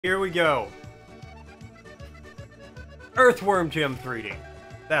Here we go. Earthworm Jim 3D.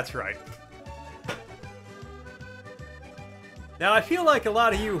 That's right. Now, I feel like a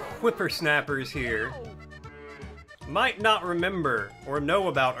lot of you whippersnappers here might not remember or know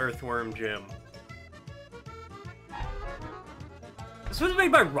about Earthworm Jim. This was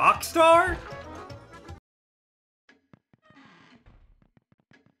made by Rockstar?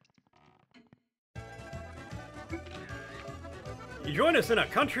 You join us in a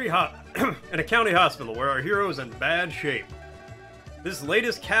county hospital where our hero is in bad shape. This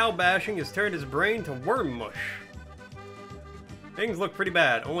latest cow bashing has turned his brain to worm mush. Things look pretty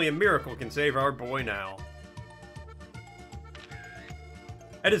bad. Only a miracle can save our boy now.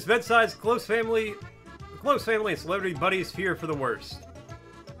 At his bedside, close family and celebrity buddies fear for the worst.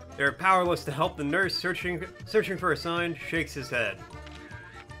 They are powerless to help. The nurse, searching for a sign, shakes his head.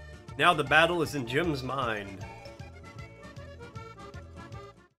 Now the battle is in Jim's mind.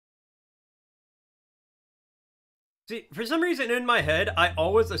 See, for some reason in my head, I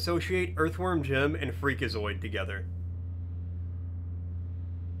always associate Earthworm Jim and Freakazoid together.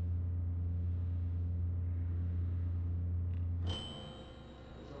 There's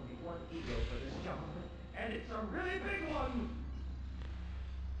only one ego for this job, and it's a really big one!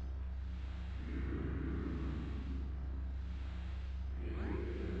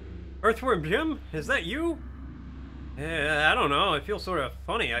 Earthworm Jim? Is that you? I don't know. I feel sort of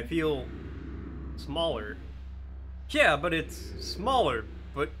funny. I feel smaller. Yeah, but it's smaller,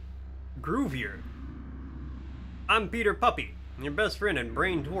 but groovier. I'm Peter Puppy, your best friend and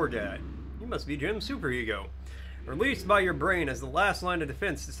brain tour guide. You must be Jim's superego. Released by your brain as the last line of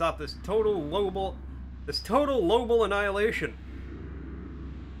defense to stop this total lobal annihilation.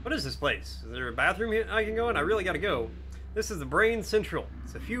 What is this place? Is there a bathroom here I can go in? I really gotta go. This is the Brain Central.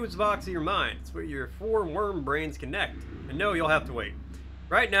 It's a fuse box of your mind. It's where your 4 worm brains connect. And no, you'll have to wait.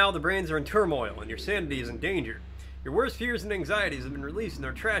 Right now, the brains are in turmoil and your sanity is in danger. Your worst fears and anxieties have been released and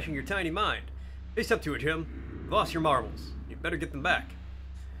are trashing your tiny mind. Face up to it, Jim. You've lost your marbles. You'd better get them back.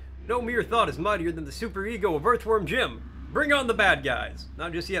 No mere thought is mightier than the superego of Earthworm Jim. Bring on the bad guys.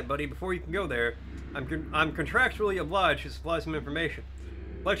 Not just yet, buddy. Before you can go there, I'm contractually obliged to supply some information.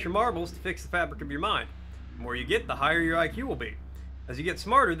 Collect your marbles to fix the fabric of your mind. The more you get, the higher your IQ will be. As you get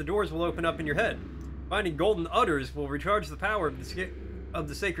smarter, the doors will open up in your head. Finding golden udders will recharge the power of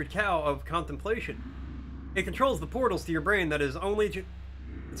the sacred cow of contemplation. It controls the portals to your brain that is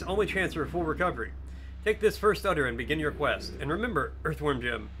its only chance for a full recovery. Take this first udder and begin your quest. And remember, Earthworm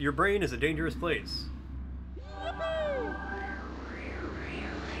Jim, your brain is a dangerous place.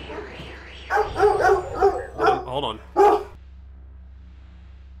 Hold on.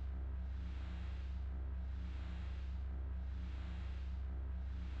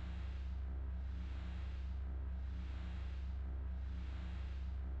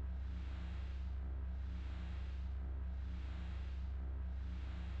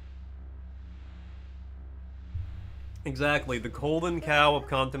 Exactly, the golden cow of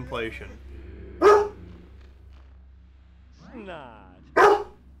contemplation. Snot.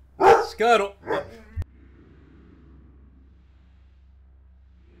 Scuttle!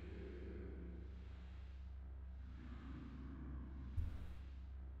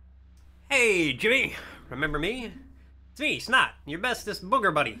 Hey, Jimmy! Remember me? It's me, Snot, your bestest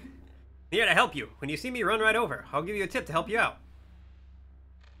booger buddy. I'm here to help you. When you see me, run right over. I'll give you a tip to help you out.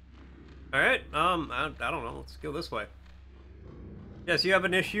 Alright, I don't know, let's go this way. Yes, you have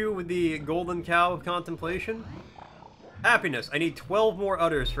an issue with the golden cow of contemplation? Happiness. I need 12 more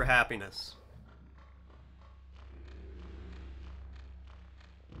udders for happiness.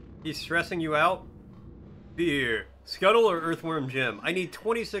 He's stressing you out? Fear. Scuttle or Earthworm Jim? I need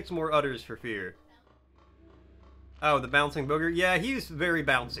 26 more udders for fear. Oh, the bouncing booger? Yeah, he's very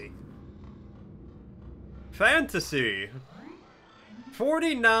bouncy. Fantasy.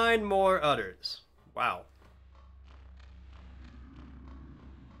 49 more udders. Wow.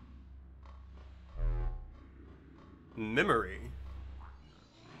 Memory.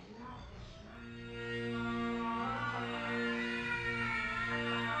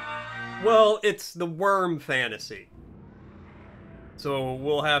 Well, it's the worm fantasy. So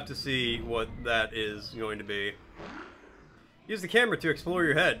we'll have to see what that is going to be. Use the camera to explore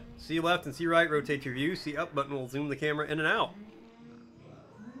your head. See left and see right, rotate your view. See up button will zoom the camera in and out.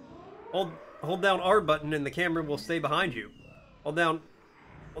 Hold down R button and the camera will stay behind you. Hold down,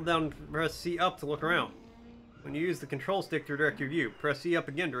 press C up to look around. When you use the control stick to direct your view, press C up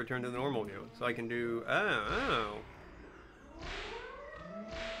again to return to the normal view. So I can do, I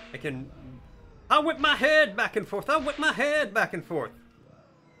whip my head back and forth, I whip my head back and forth.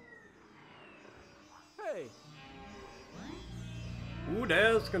 Hey. Who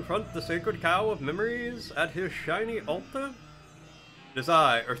dares confront the sacred cow of memories at his shiny altar? It is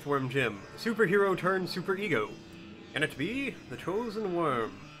I, Earthworm Jim, superhero turned superego. Can it be the chosen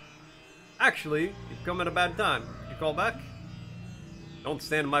worm? Actually, you've come at a bad time. Could you call back? Don't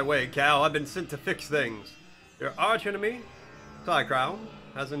stand in my way, cow. I've been sent to fix things. Your archenemy, Psycrow,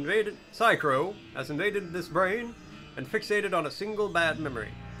 has invaded this brain and fixated on a single bad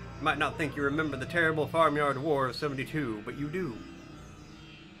memory. You might not think you remember the terrible farmyard war of 72, but you do.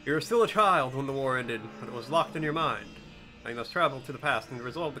 You were still a child when the war ended, but it was locked in your mind. Now you must travel to the past and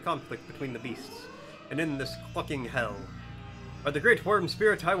resolve the conflict between the beasts, and in this clucking hell. By the great worm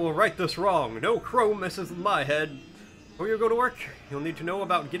spirit, I will right this wrong. No crow messes with my head. Before you go to work, you'll need to know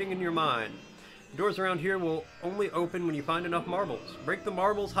about getting in your mind. The doors around here will only open when you find enough marbles. Break the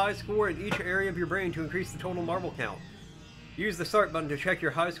marbles' high score in each area of your brain to increase the total marble count. Use the start button to check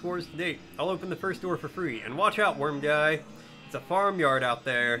your high scores to date. I'll open the first door for free. And watch out, worm guy. It's a farmyard out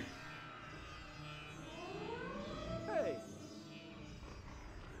there. Hey.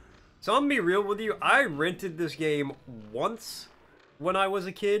 So I'm gonna be real with you, I rented this game once when I was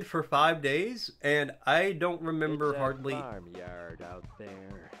a kid for 5 days, and I don't remember hardly... farmyard out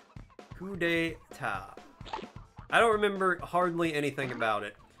there. Coup d'etat. I don't remember hardly anything about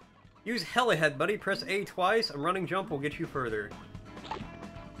it. Use Helihead, buddy. Press A twice, and running jump will get you further.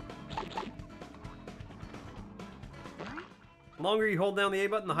 The longer you hold down the A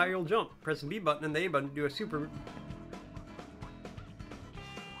button, the higher you'll jump. Press the B button and the A button to do a super...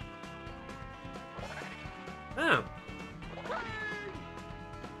 Oh.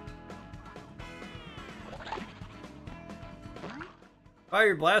 Fire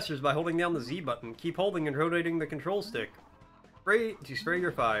your blasters by holding down the Z button. Keep holding and rotating the control stick. Spray to spray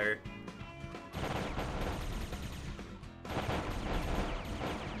your fire.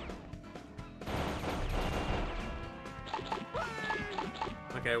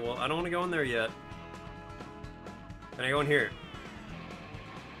 Okay, well, I don't want to go in there yet. Can I go in here?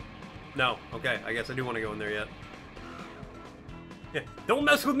 No. Okay, I guess I do want to go in there yet. Yeah. Don't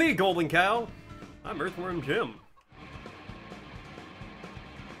mess with me, Golden Cow! I'm Earthworm Jim.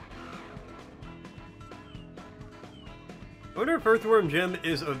 I wonder if Earthworm Jim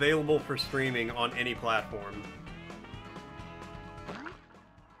is available for streaming on any platform.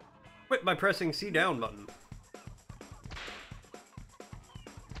 Quit by pressing C down button.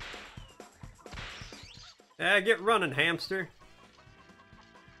 Get running, hamster.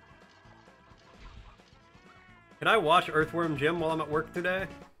 Can I watch Earthworm Jim while I'm at work today?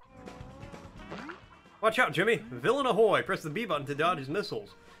 Watch out, Jimmy! Villain ahoy! Press the B button to dodge his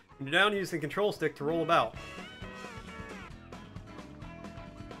missiles. And down, use the control stick to roll about.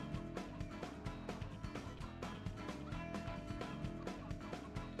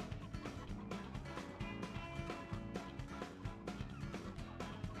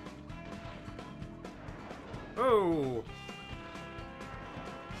 Oh!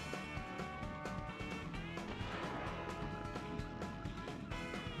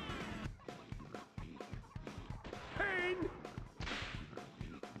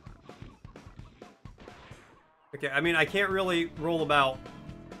 Okay, I mean, I can't really roll about.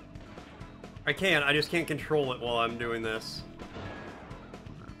 I can, I just can't control it while I'm doing this.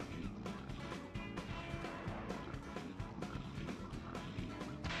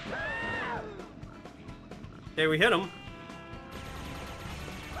 Okay, we hit him.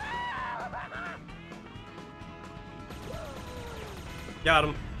 Got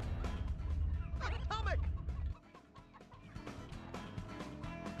him.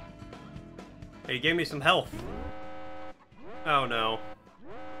 Hey, he gave me some health. Oh no.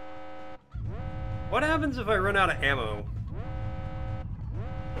 What happens if I run out of ammo?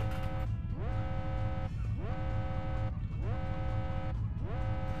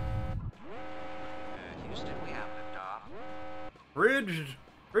 Houston, we have liftoff. Bridge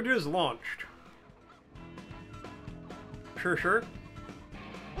is launched. Sure.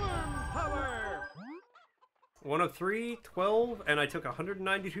 Power! 1 of 3, 12, and I took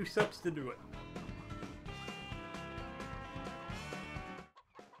 192 steps to do it.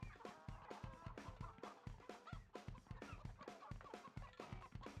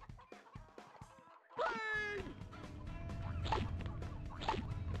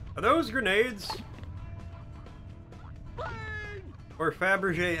 Are those grenades? Or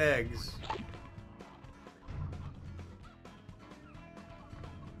Fabergé eggs?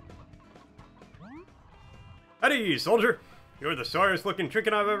 At ease, soldier! You're the sorriest looking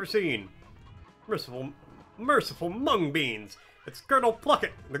chicken I've ever seen. Merciful mung beans! It's Colonel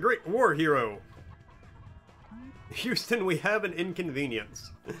Pluckett, the great war hero. Houston, we have an inconvenience.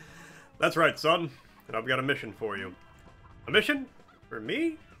 That's right, son. And I've got a mission for you. A mission? For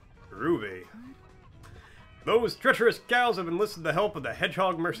me? Ruby. Those treacherous cows have enlisted the help of the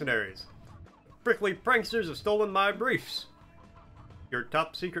hedgehog mercenaries. Prickly pranksters have stolen my briefs. Your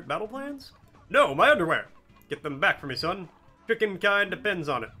top secret battle plans? No, my underwear. Get them back for me, son. Chicken kind depends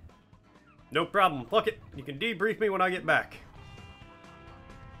on it. No problem, pluck it. You can debrief me when I get back.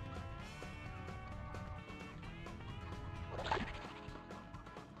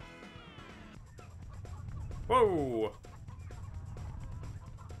 Whoa!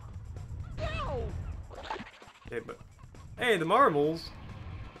 Okay, but hey, the marbles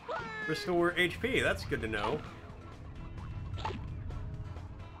restore HP. That's good to know.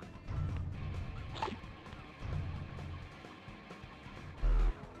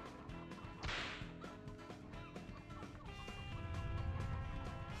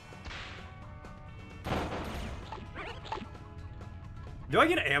 Do I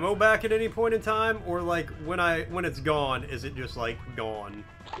get ammo back at any point in time, or like when it's gone, is it just like gone?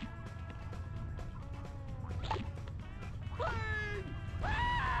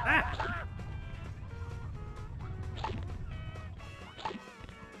 Ah!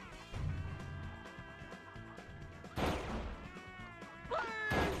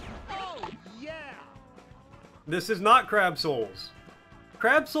 Oh, yeah! This is not Crab Souls.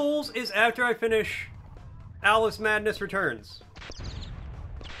 Crab Souls is after I finish Alice Madness Returns.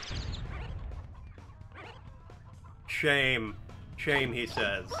 Shame. Shame, he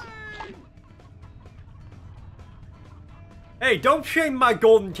says. Hey, don't shame my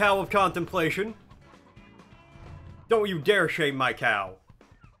golden cow of contemplation. Don't you dare shame my cow.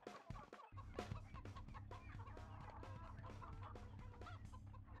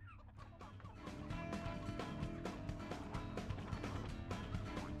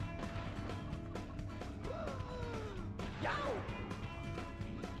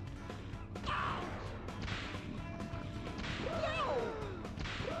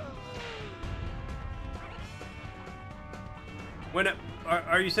 When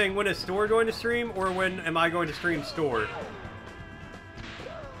are you saying when is Store going to stream, or when am I going to stream Store?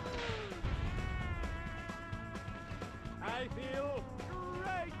 I feel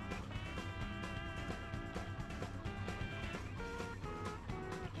great!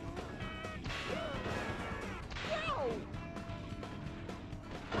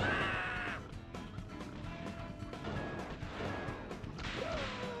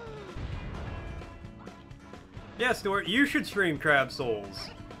 Yeah, Store, you should stream Crab Souls.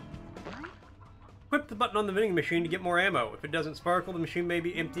 Equip the button on the vending machine to get more ammo. If it doesn't sparkle, the machine may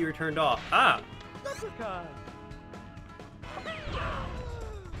be empty or turned off. Ah! Leprechaun!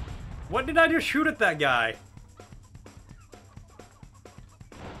 What did I just shoot at that guy?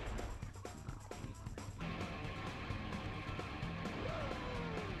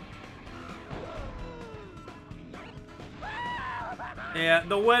 Yeah,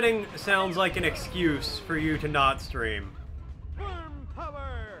 the wedding sounds like an excuse for you to not stream. Worm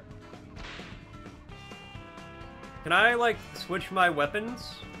power! Can I, like, switch my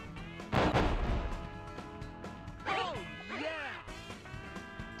weapons? Oh, yeah!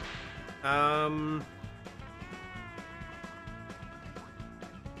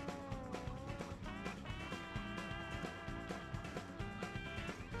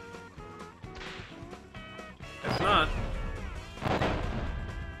 It's not.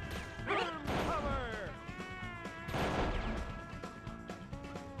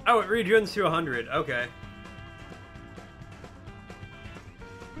 Oh, it regens to 100. Okay.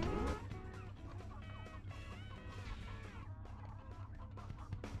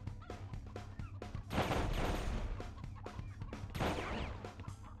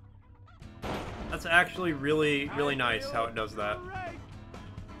 That's actually really, really nice how it does that.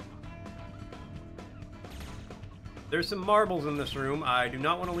 There's some marbles in this room I do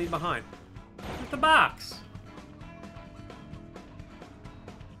not want to leave behind. Look at the box!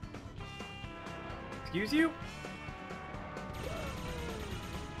 Excuse you?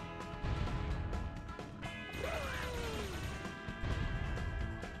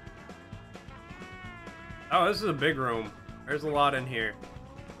 Oh, this is a big room. There's a lot in here.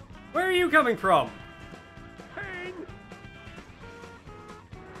 Where are you coming from? Pain!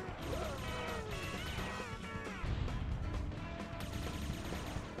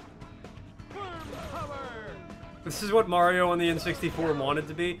 Worm power! This is what Mario on the N64 wanted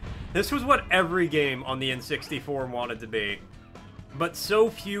to be. This was what every game on the N64 wanted to be. But so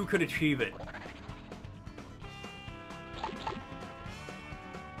few could achieve it.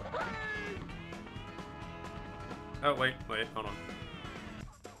 Oh, wait, hold on.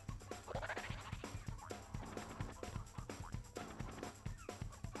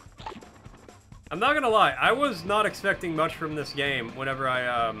 I'm not gonna lie, I was not expecting much from this game whenever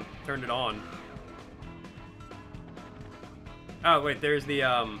I turned it on. Oh wait, there's the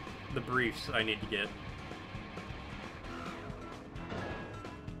briefs I need to get.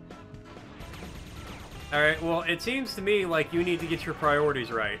 Alright, well, it seems to me like you need to get your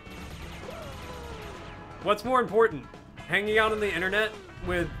priorities right. What's more important? Hanging out on the internet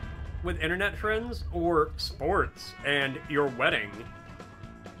with internet friends, or sports and your wedding?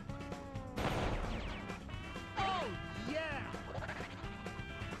 Oh, yeah!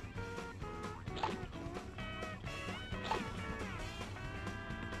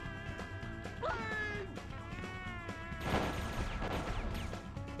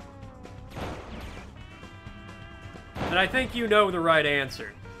 And I think you know the right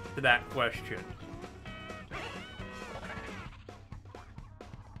answer to that question.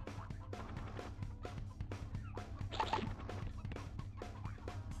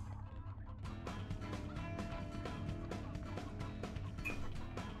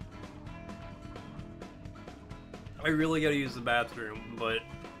 I really gotta use the bathroom, but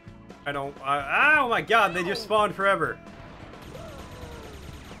I don't. Oh my god, they just spawned forever.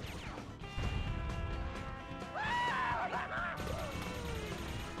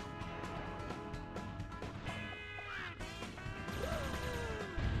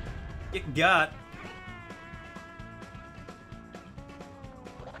 Get got.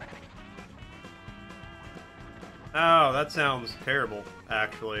 Oh, that sounds terrible,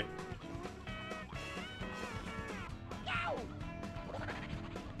 actually.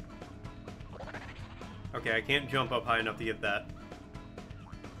 Okay, I can't jump up high enough to get that.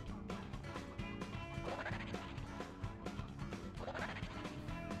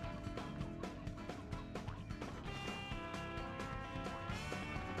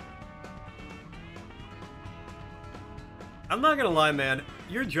 I'm not gonna lie, man.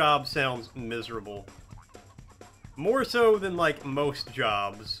 Your job sounds miserable. More so than, like, most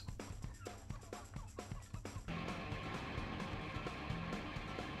jobs.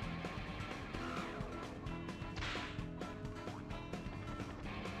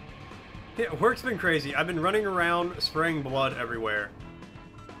 Yeah, work's been crazy. I've been running around spraying blood everywhere.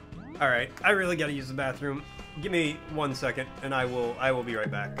 Alright, I really gotta use the bathroom. Give me 1 second, and I will be right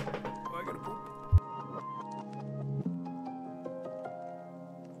back. Oh, I gotta poop.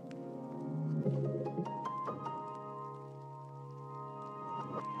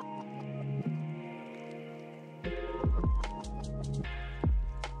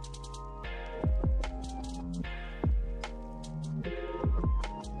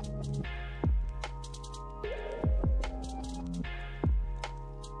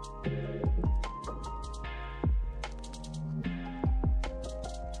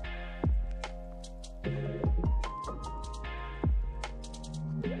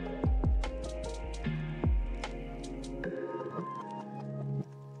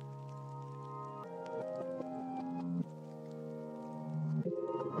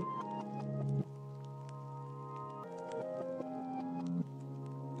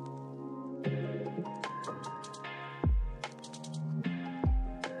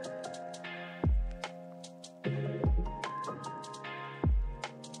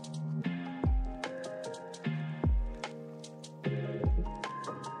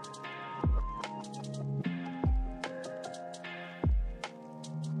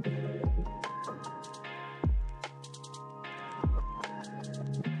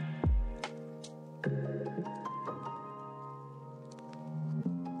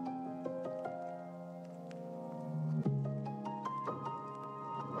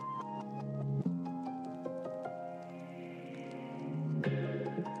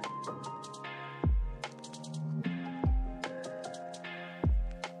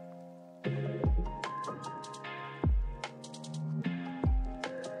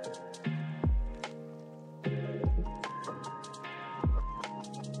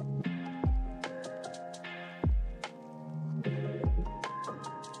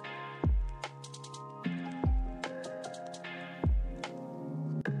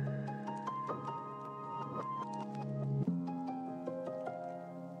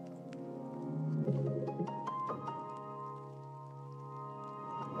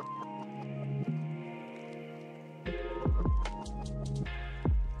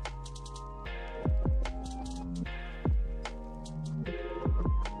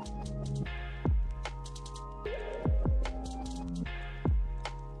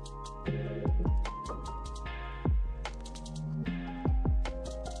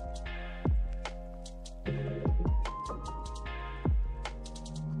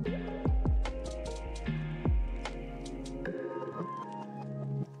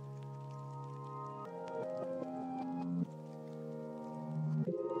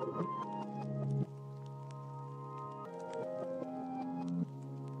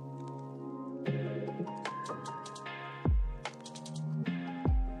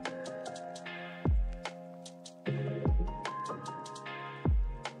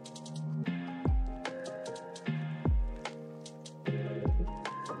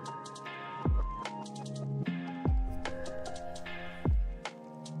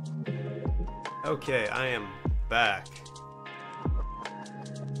 Okay, I am back.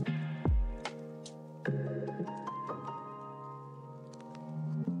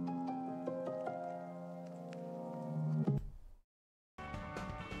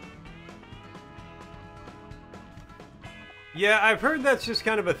 Yeah, I've heard that's just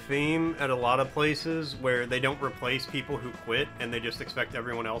kind of a theme at a lot of places where they don't replace people who quit and they just expect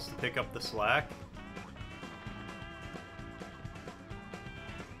everyone else to pick up the slack.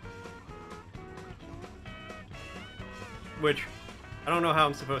 Which, I don't know how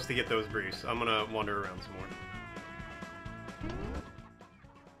I'm supposed to get those briefs. I'm gonna wander around some more.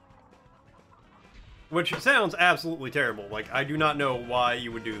 Which sounds absolutely terrible. Like, I do not know why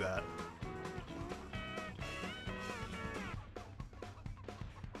you would do that.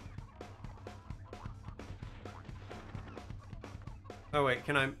 Oh wait,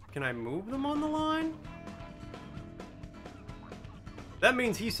 can I move them on the line? That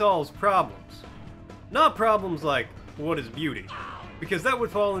means he solves problems. Not problems like, what is beauty? Because that would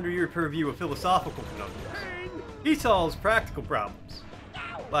fall under your purview of philosophical conundrums. He solves practical problems.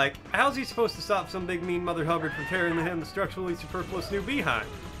 Like, how's he supposed to stop some big mean Mother Hubbard from tearing him the structurally superfluous new behind?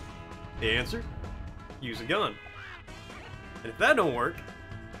 The answer? Use a gun. And if that don't work,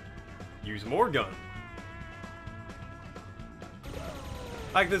 use more gun.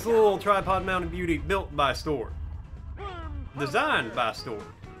 Like this little tripod-mounted beauty built by Store. Designed by Store.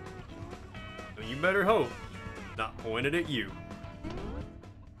 So you better hope not pointed at you.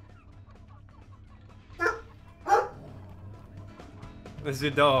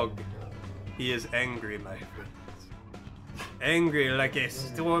 The dog. He is angry, my friends. Angry like a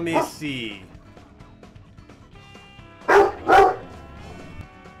stormy sea.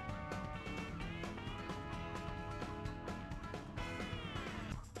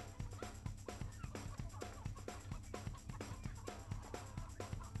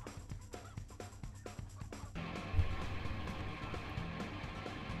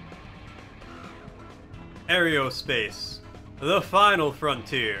 Aerospace, the final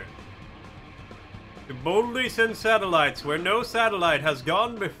frontier. To boldly send satellites where no satellite has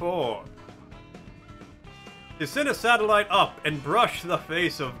gone before. To send a satellite up and brush the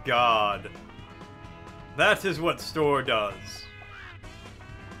face of God. That is what Store does.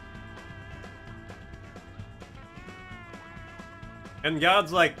 And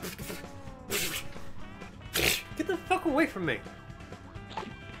God's like, get the fuck away from me.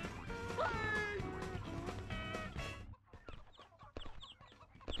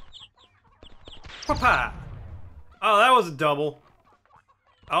 Papa! Oh, that was a double.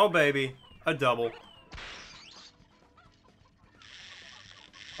 Oh, baby. A double.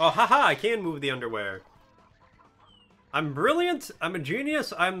 Oh, haha, I can move the underwear. I'm brilliant, I'm a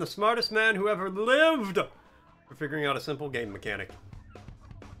genius, I'm the smartest man who ever lived! For figuring out a simple game mechanic.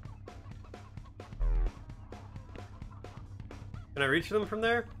 Can I reach them from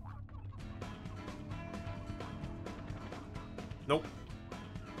there? Nope.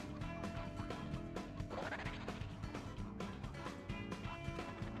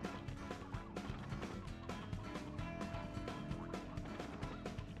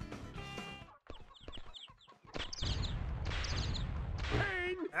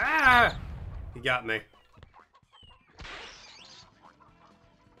 Ah! He got me.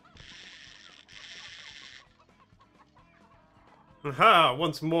 Aha!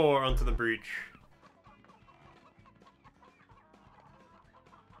 Once more onto the breach.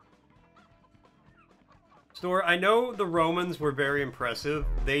 Store, I know the Romans were very impressive.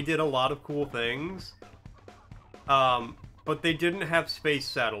 They did a lot of cool things. But they didn't have space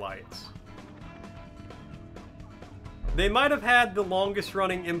satellites. They might have had the longest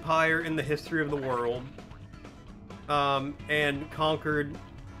running empire in the history of the world. And conquered,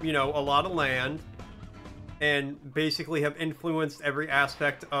 you know, a lot of land. And basically have influenced every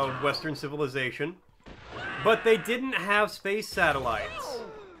aspect of Western civilization. But they didn't have space satellites.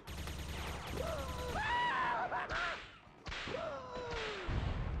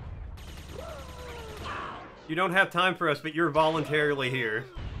 You don't have time for us, but you're voluntarily here.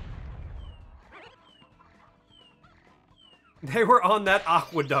 They were on that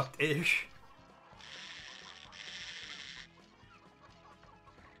aqueduct-ish.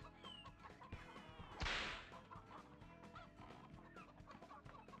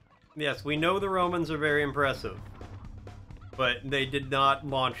 Yes, we know the Romans are very impressive. But they did not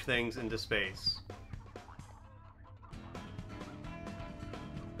launch things into space.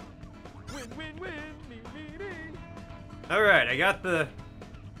 Win, win, win, me, me, me. Alright, I got the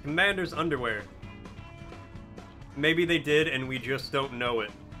commander's underwear. Maybe they did and we just don't know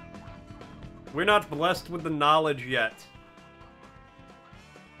it. We're not blessed with the knowledge yet.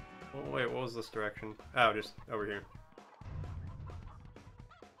 Oh, wait, what was this direction? Oh, just over here.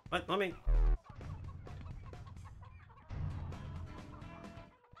 What? Let me...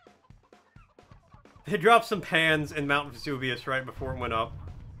 They dropped some pans in Mount Vesuvius right before it went up.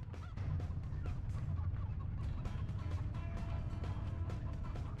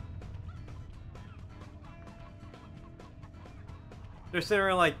 They're sitting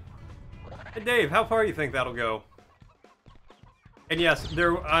around like, hey Dave, how far do you think that'll go? And yes,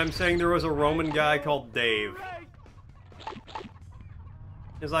 I'm saying there was a Roman guy called Dave.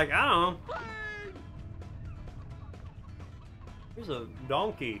 He's like, I don't know. There's a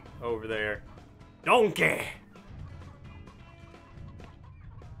donkey over there. Donkey!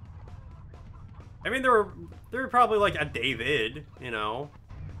 I mean, there were probably like a David, you know.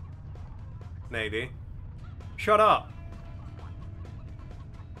 Maybe. Shut up.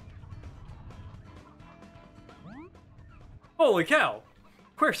 Holy cow!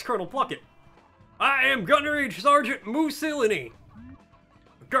 Where's Colonel Pluckett? I am Gunnery Sergeant Mussolini.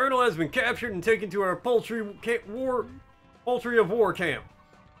 The colonel has been captured and taken to our poultry of war camp.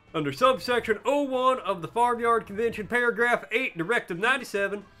 Under subsection 01 of the Farmyard Convention, paragraph 8, Directive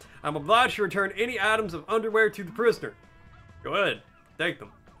 97, I'm obliged to return any items of underwear to the prisoner. Go ahead, take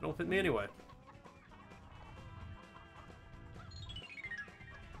them. They don't fit me anyway.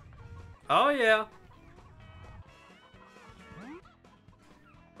 Oh yeah.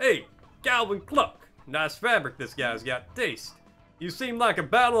 Hey, Calvin Cluck. Nice fabric this guy's got. Taste. You seem like a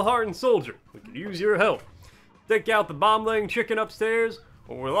battle-hardened soldier. We could use your help. Take out the bomb-laying chicken upstairs,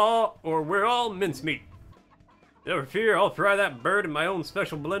 or we're all mincemeat. Never fear, I'll fry that bird in my own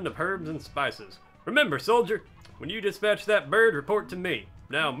special blend of herbs and spices. Remember, soldier, when you dispatch that bird, report to me.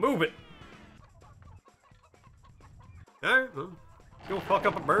 Now move it. Alright, well, let's go fuck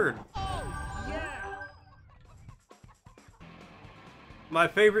up a bird. My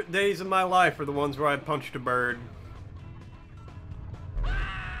favorite days of my life are the ones where I punched a bird.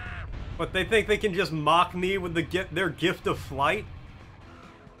 But they think they can just mock me with their gift of flight?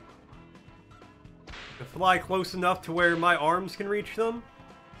 To fly close enough to where my arms can reach them?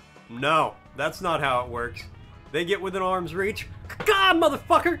 No, that's not how it works. They get within arm's reach. God,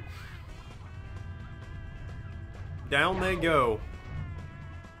 motherfucker! Down they go.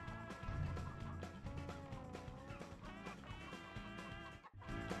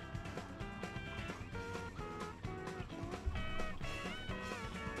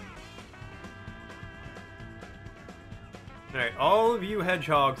 Alright, all of you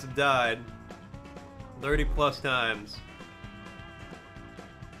hedgehogs have died 30 plus times.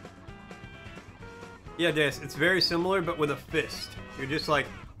 Yeah, Des, it's very similar, but with a fist. You're just like,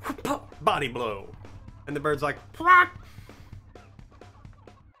 body blow. And the bird's like, Plock!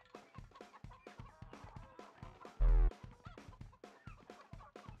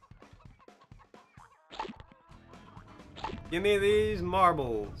 Give me these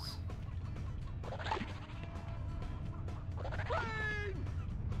marbles.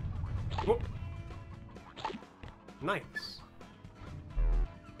 Whoop. Nice.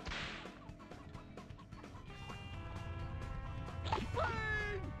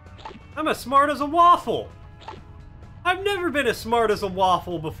 I'm as smart as a waffle. I've never been as smart as a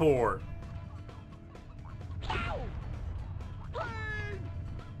waffle before.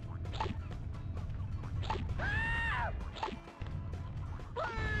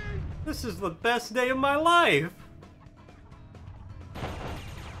 This is the best day of my life.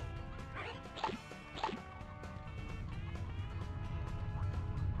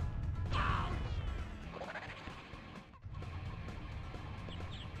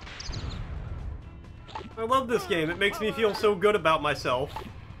 I love this game. It makes me feel so good about myself.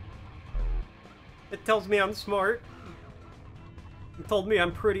 It tells me I'm smart. It told me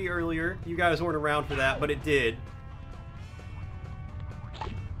I'm pretty earlier. You guys weren't around for that, but it did.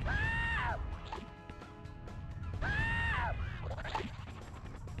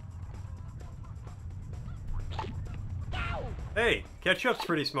 Hey, Ketchup's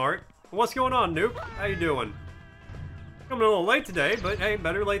pretty smart. What's going on, Nuke? How you doing? Coming a little late today, but hey,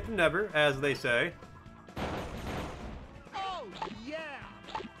 better late than never, as they say. Oh, yeah!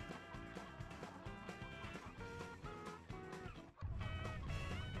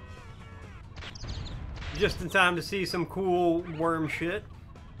 Just in time to see some cool worm shit.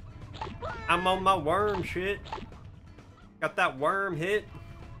 I'm on my worm shit. Got that worm hit.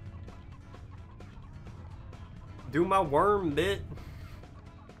 Do my worm bit.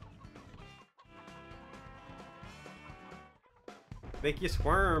 Make you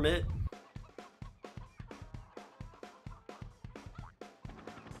squirm it.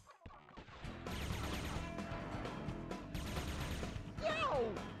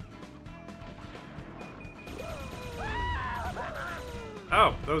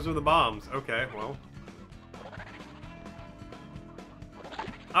 Oh, those are the bombs. Okay, well.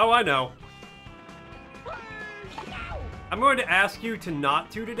 Oh, I know. I'm going to ask you to not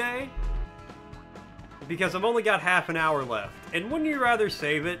to today, because I've only got half an hour left. And wouldn't you rather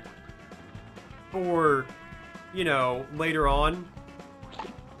save it for, you know, later on,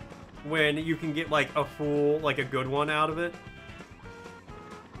 when you can get, like, a full, like, a good one out of it?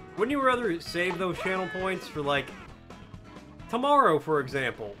 Wouldn't you rather save those channel points for, like, tomorrow, for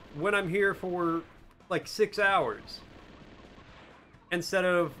example, when I'm here for, like, 6 hours, instead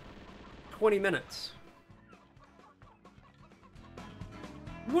of 20 minutes?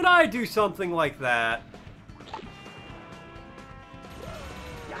 Would I do something like that?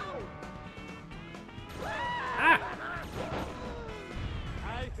 Ah!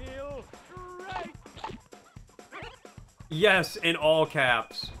 I feel great. Yes, in all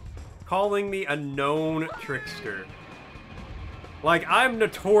caps. Calling me a known trickster. Like, I'm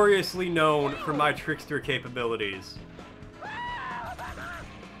notoriously known for my trickster capabilities.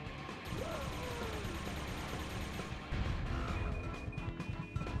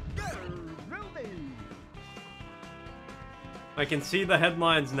 I can see the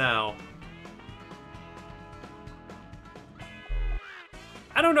headlines now.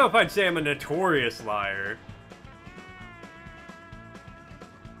 I don't know if I'd say I'm a notorious liar.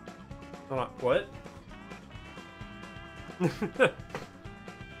 What?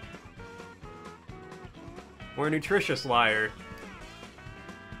 Or a nutritious liar.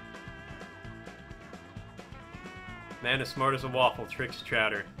 Man as smart as a waffle, tricks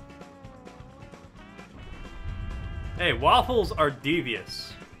chatter. Hey, waffles are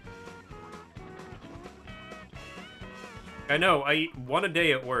devious. I know, I eat one a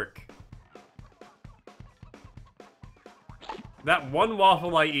day at work. That one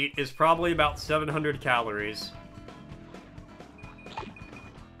waffle I eat is probably about 700 calories.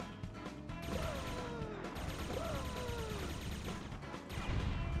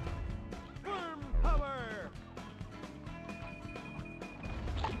 Worm power.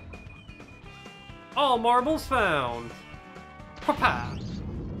 All marbles found. Papa.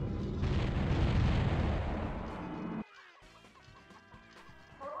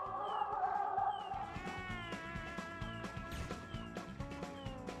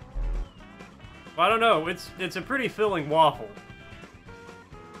 I don't know, it's a pretty filling waffle.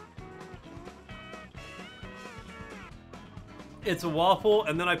 It's a waffle,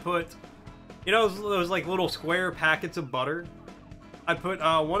 and then I put, you know, those like little square packets of butter? I put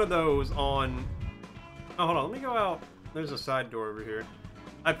one of those on, oh, hold on, let me go out. There's a side door over here.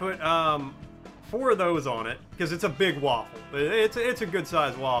 I put 4 of those on it, because it's a big waffle. It's a good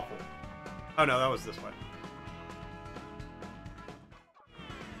sized waffle. Oh no, that was this way.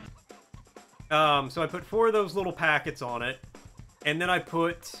 So I put 4 of those little packets on it, and then I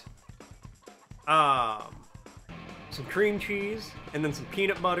put some cream cheese, and then some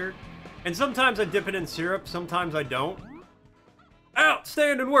peanut butter, and sometimes I dip it in syrup, sometimes I don't.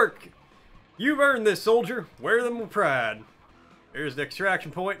 Outstanding work! You've earned this, soldier. Wear them with pride. Here's the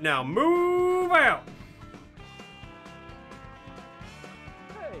extraction point. Now move out!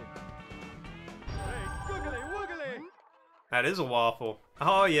 Hey. Hey, googly woogly. That is a waffle.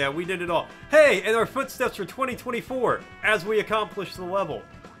 Oh yeah, we did it all. Hey, and our footsteps for 2024 as we accomplish the level.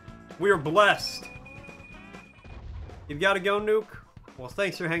 We are blessed. You've got to go, Nuke? Well,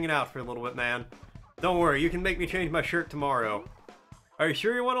 thanks for hanging out for a little bit, man. Don't worry, you can make me change my shirt tomorrow. Are you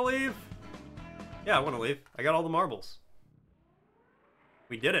sure you want to leave? Yeah, I want to leave. I got all the marbles.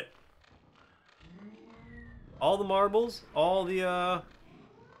 We did it. All the marbles, all the,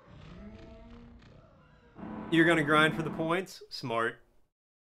 You're gonna grind for the points? Smart.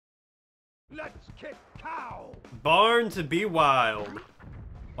 Let's kick cow. Barn to be wild.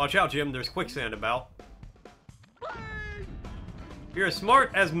 Watch out, Jim. There's quicksand about. You're as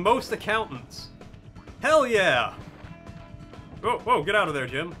smart as most accountants. Hell yeah! Whoa, whoa, get out of there,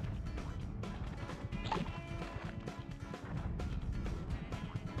 Jim.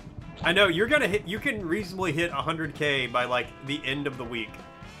 I know, you're gonna hit, you can reasonably hit 100K by, like, the end of the week.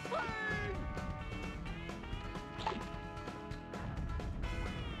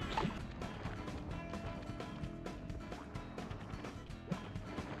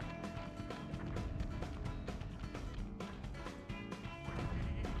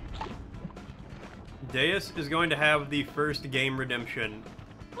 Deus is going to have the first game redemption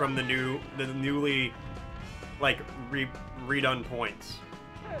from the newly, like, redone points.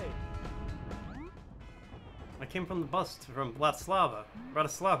 Hey. I came from the bus from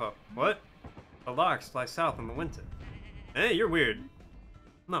Bratislava. What? The larks fly south in the winter. Hey, you're weird.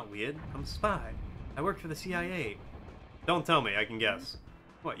 I'm not weird. I'm a spy. I work for the CIA. Don't tell me, I can guess.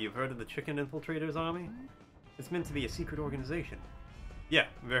 What, you've heard of the Chicken Infiltrators Army? It's meant to be a secret organization. Yeah,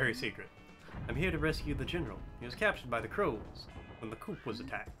 very secret. I'm here to rescue the general. He was captured by the crows when the coop was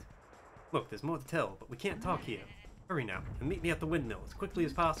attacked. Look, there's more to tell, but we can't talk here. Hurry now, and meet me at the windmill as quickly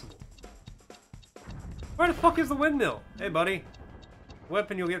as possible. Where the fuck is the windmill? Hey, buddy. The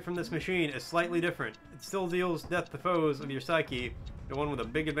weapon you'll get from this machine is slightly different. It still deals death to foes of your psyche, the one with a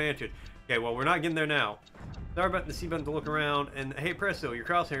big advantage. Okay, well, we're not getting there now. The R button, the C button to look around, and hey presto, your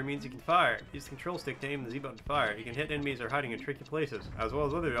crosshair means you can fire. Use the control stick to aim, the Z button to fire. You can hit enemies that are hiding in tricky places, as well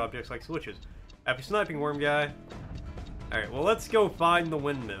as other objects like switches. Happy sniping, worm guy. Alright, well, let's go find the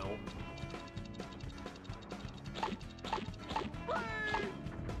windmill.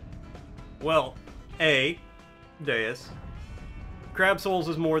 Well, A, Deus. Crab Souls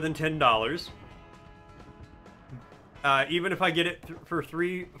is more than $10. Even if I get it for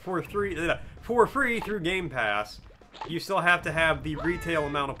free through Game Pass, you still have to have the retail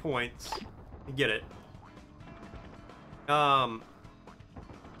amount of points to get it.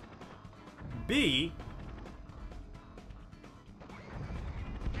 B.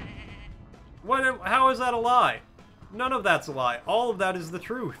 How is that a lie? None of that's a lie. All of that is the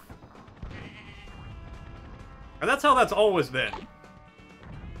truth. And that's how that's always been.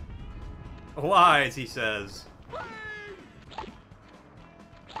 Lies, he says.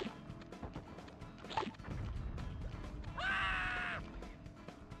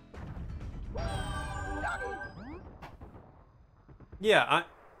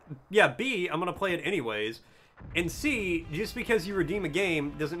 Yeah, B, I'm gonna play it anyways. And C, just because you redeem a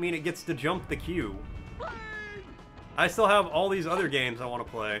game doesn't mean it gets to jump the queue. I still have all these other games I want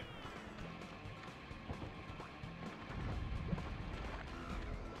to play.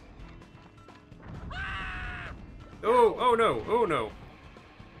 Oh no, oh no.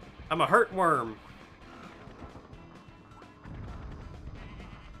 I'm a hurt worm.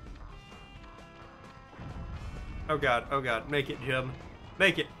 Oh god, make it, Jim.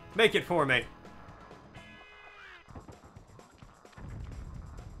 Make it for me.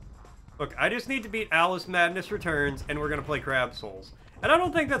 Look, I just need to beat Alice Madness Returns, and we're gonna play Crab Souls. And I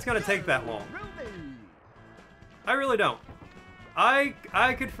don't think that's gonna take that long. I really don't. I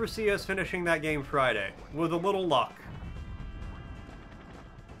could foresee us finishing that game Friday, with a little luck.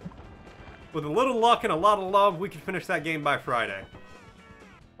 With a little luck and a lot of love, we could finish that game by Friday.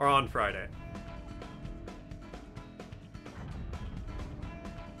 Or on Friday.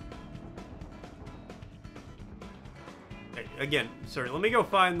 Okay, again, sorry, let me go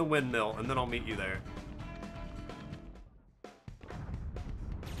find the windmill, and then I'll meet you there.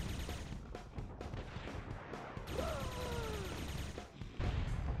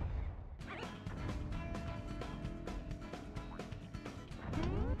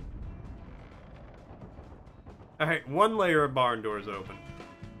 Alright, one layer of barn doors open.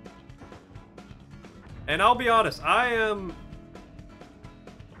 And I'll be honest, I am...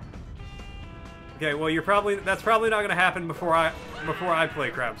 Okay, well that's probably not gonna happen before I play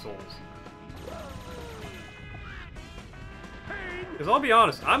Crab Souls. Because I'll be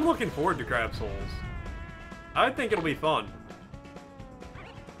honest, I'm looking forward to Crab Souls. I think it'll be fun.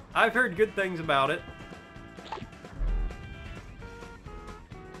 I've heard good things about it.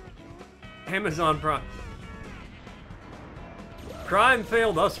 Amazon Prime. Prime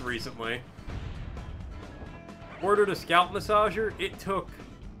failed us recently. Ordered a scalp massager. It took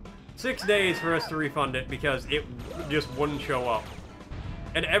 6 days for us to refund it because it just wouldn't show up.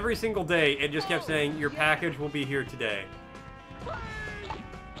 And every single day, it just kept saying, your package will be here today.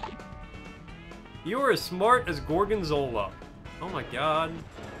 You are as smart as Gorgonzola. Oh my god.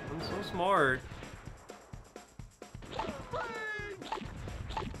 I'm so smart.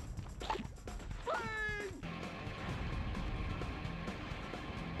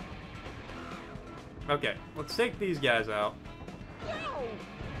 Okay, let's take these guys out.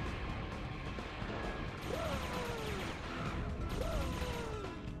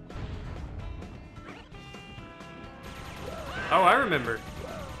 Oh, I remember.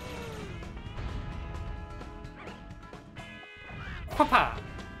 Papa.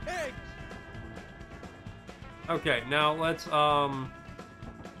 Okay, now let's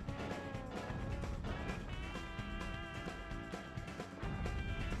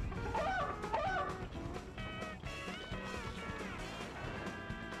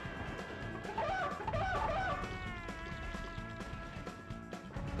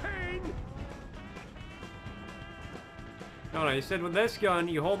No, you said with this gun,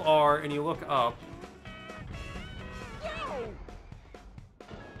 you hold R and you look up.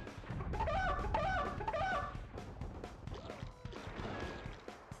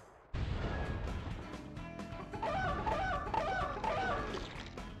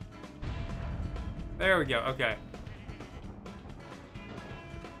 There we go. Okay.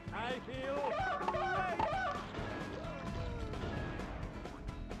 I feel great.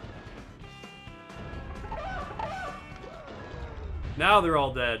 Now they're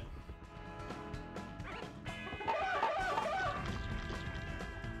all dead.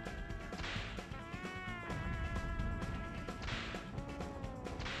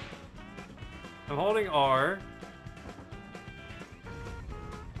 I'm holding R.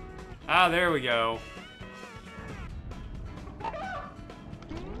 Ah, there we go.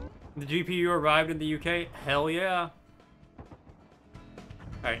 The GPU arrived in the UK? Hell yeah.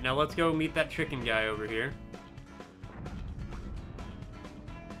 Alright, now let's go meet that chicken guy over here.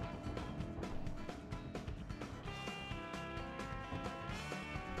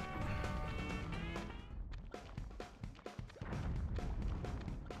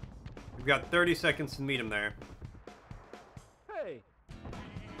 We've got 30 seconds to meet him there. Hey,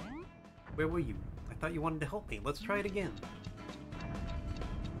 Where were you? I thought you wanted to help me. Let's try it again.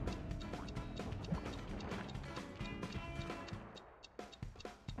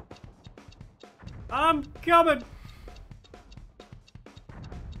 I'm coming!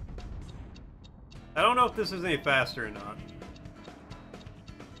 I don't know if this is any faster or not.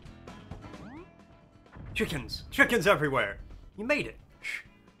 Chickens! Chickens everywhere! You made it! Shh!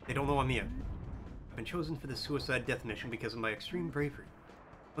 They don't know I'm here. I've been chosen for this suicide death mission because of my extreme bravery.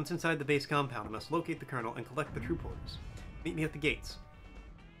 Once inside the base compound, I must locate the colonel and collect the troop orders. Meet me at the gates.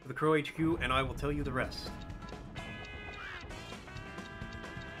 To the Crow HQ, and I will tell you the rest.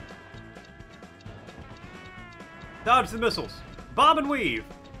 Dodge the missiles! Bob and weave!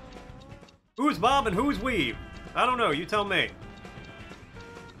 Who's Bob and who's weave? I don't know, you tell me.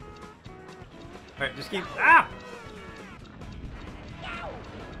 Alright, just keep... Ah!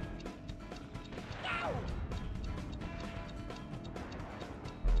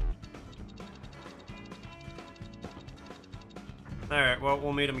 Alright, well,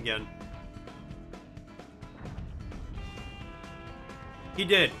 we'll meet him again. He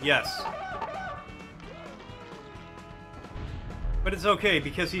did, yes. But it's okay,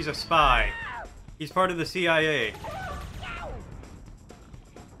 because he's a spy. He's part of the CIA.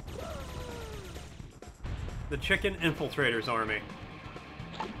 The Chicken Infiltrators Army.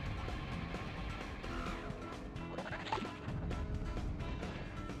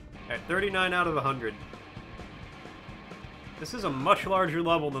 Alright, 39 out of 100. This is a much larger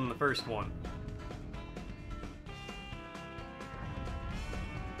level than the first one.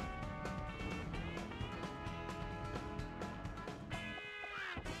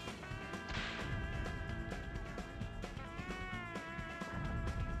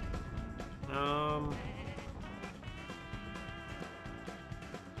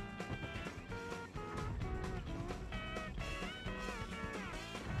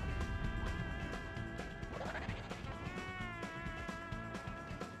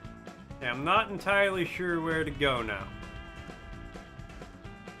 Yeah, I'm not entirely sure where to go now.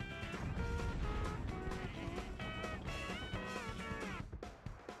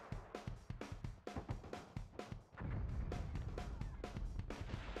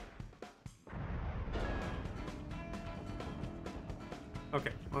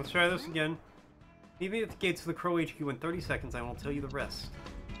 Okay, let's try this again. Meet me at the gates of the Crow HQ in 30 seconds, I will tell you the rest.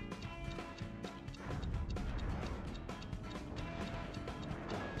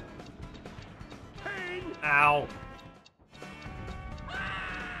 Ow.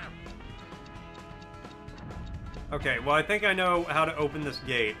 Okay, well, I think I know how to open this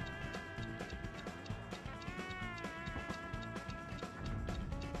gate.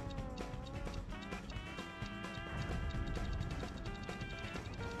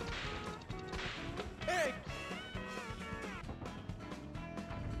 hey,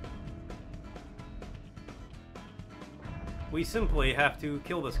 We simply have to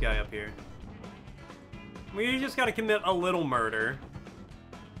kill this guy up here. We just gotta commit a little murder.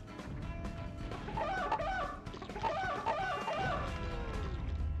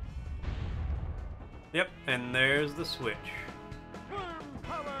 Yep, and there's the switch. worm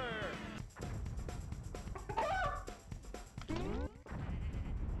power.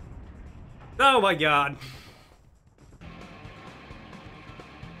 Oh my god.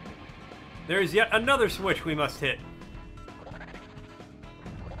 There's yet another switch we must hit.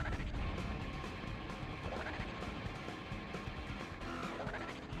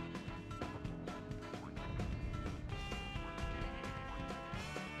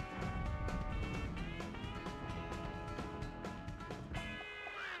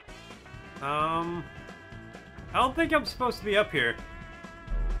 I don't think I'm supposed to be up here.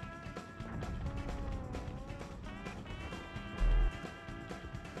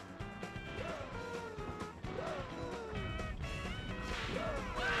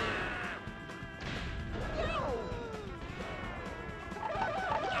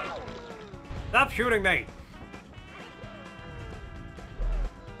 Stop shooting me!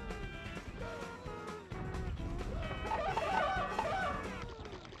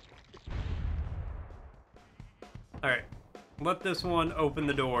 Alright. Let this one open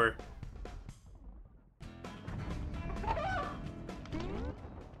the door.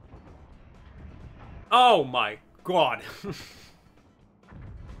 Oh my god.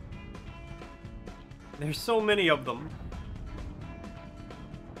 There's so many of them.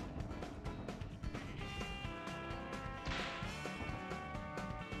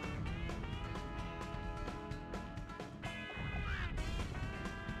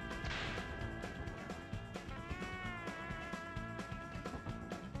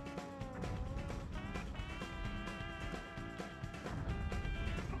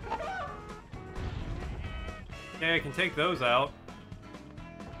 Okay, I can take those out.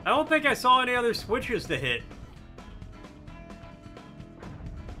 I don't think I saw any other switches to hit.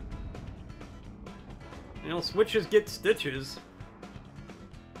 You know, switches get stitches.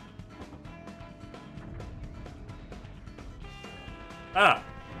 Ah.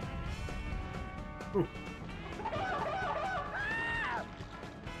 Ooh.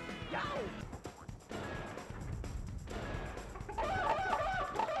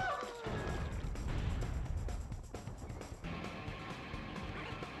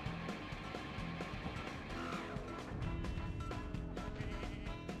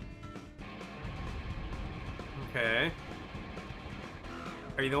 Okay.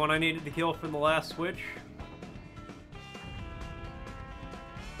 Are you the one I needed to kill for the last switch?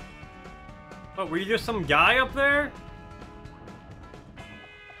 Oh, were you just some guy up there?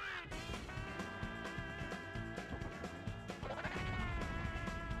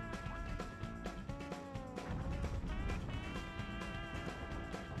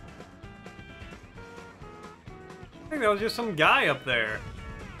 I think that was just some guy up there.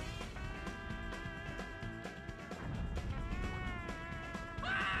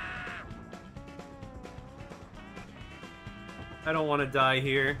 I don't want to die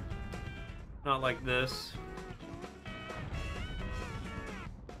here. Not like this.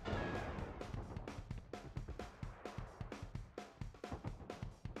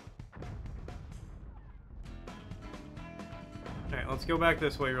 Alright, let's go back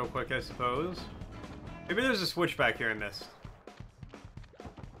this way real quick, I suppose. Maybe there's a switch back here I missed.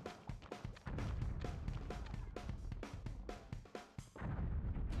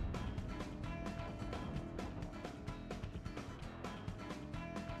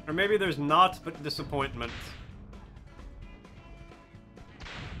 Or maybe there's not, but disappointment.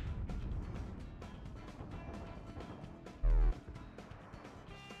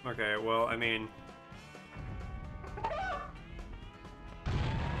 Okay, well, I mean...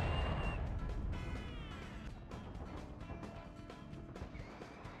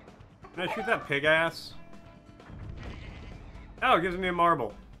 Can I shoot that pig ass? Oh, it gives me a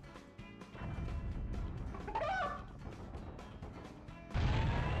marble.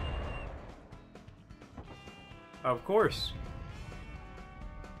 Of course.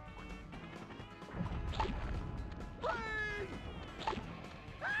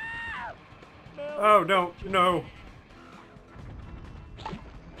 Oh, no, no.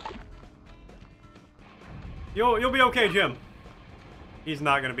 You'll be okay, Jim. He's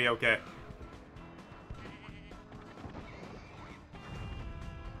not gonna be okay.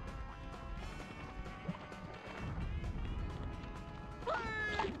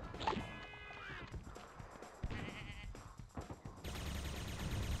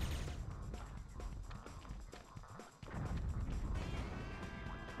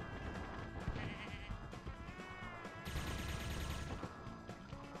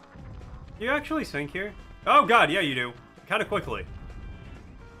 You actually sink here? Oh god, yeah you do. Kinda quickly.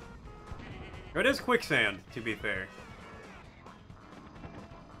 It is quicksand, to be fair.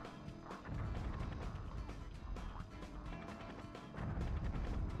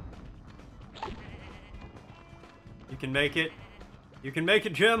 You can make it. You can make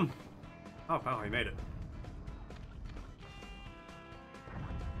it, Jim! Oh, wow, he made it.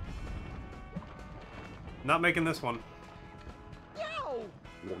 Not making this one.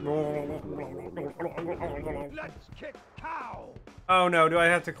 Let's kick cow. Oh no, do I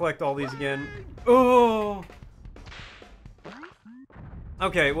have to collect all these again? Oh!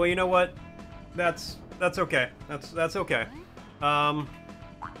 Okay, well you know what? That's okay. That's okay.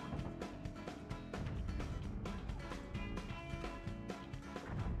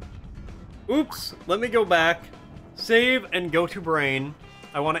 Oops, let me go back, save, and go to brain.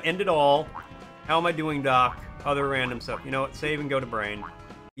 I want to end it all. How am I doing, Doc? Other random stuff. You know what? Save and go to brain.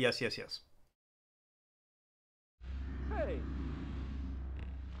 Yes, yes, yes. Hey.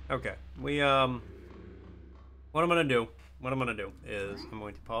 Okay. What I'm gonna do is I'm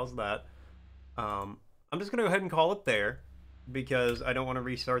going to pause that. I'm just gonna go ahead and call it there because I don't want to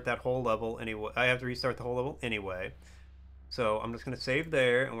restart that whole level anyway. I have to restart the whole level anyway. So I'm just gonna save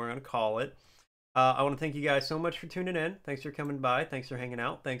there and we're gonna call it. I want to thank you guys so much for tuning in. Thanks for coming by. Thanks for hanging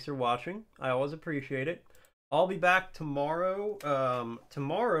out. Thanks for watching. I always appreciate it. I'll be back tomorrow.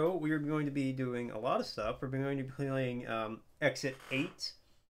 Tomorrow we are going to be doing a lot of stuff. We're going to be playing Exit 8,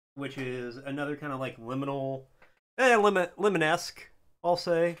 which is another kind of like liminal, lemon-esque, I'll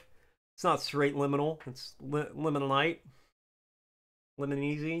say. It's not straight liminal. It's limonite,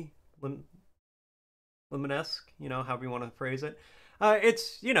 lemon-easy, lemon-esque, you know, however you want to phrase it.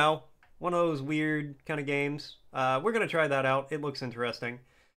 It's, you know, one of those weird kind of games. We're going to try that out. It looks interesting.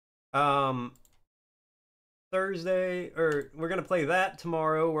 Thursday, or we're going to play that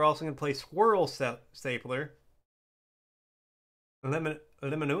tomorrow. We're also going to play Squirrel Stapler.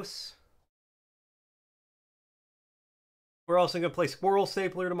 Lemonous. We're also going to play Squirrel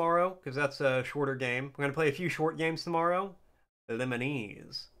Stapler tomorrow, because that's a shorter game. We're going to play a few short games tomorrow.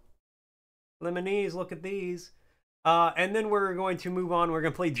 Lemonese. Lemonese, look at these. And then we're going to move on. We're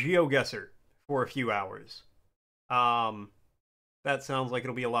going to play GeoGuessr for a few hours. That sounds like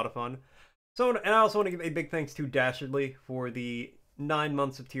it'll be a lot of fun. So, and I also want to give a big thanks to Dastardly for the 9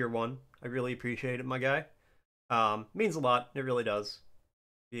 months of Tier 1. I really appreciate it, my guy. Means a lot. It really does.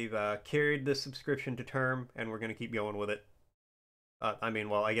 We've carried this subscription to term, and we're going to keep going with it. I mean,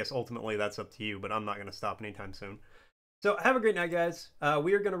 well, I guess ultimately that's up to you, but I'm not going to stop anytime soon. So, have a great night, guys.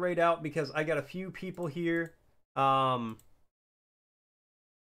 We are going to raid out because I got a few people here. Let's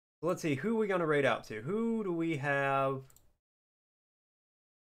see, who are we going to raid out to? Who do we have?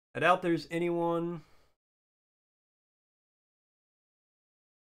 I doubt there's anyone.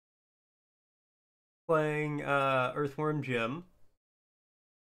 Playing Earthworm Jim.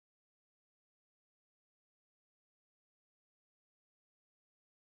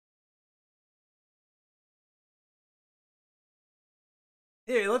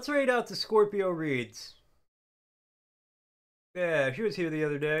 Hey, let's raid out to Scorpio Reeds. Yeah, she was here the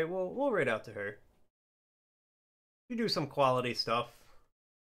other day. We'll raid out to her. You do some quality stuff.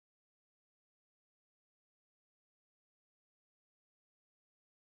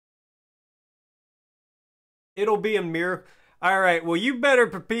 It'll be a miracle. Alright, well, you better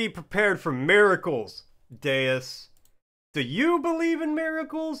be prepared for miracles, Deus. Do you believe in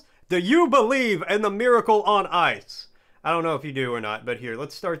miracles? Do you believe in the miracle on ice? I don't know if you do or not, but here,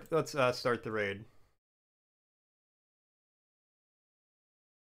 let's start the raid.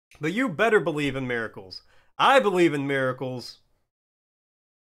 But you better believe in miracles. I believe in miracles.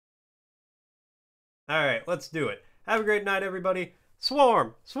 Alright, let's do it. Have a great night, everybody.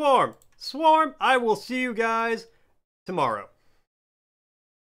 Swarm! Swarm! Swarm! I will see you guys tomorrow.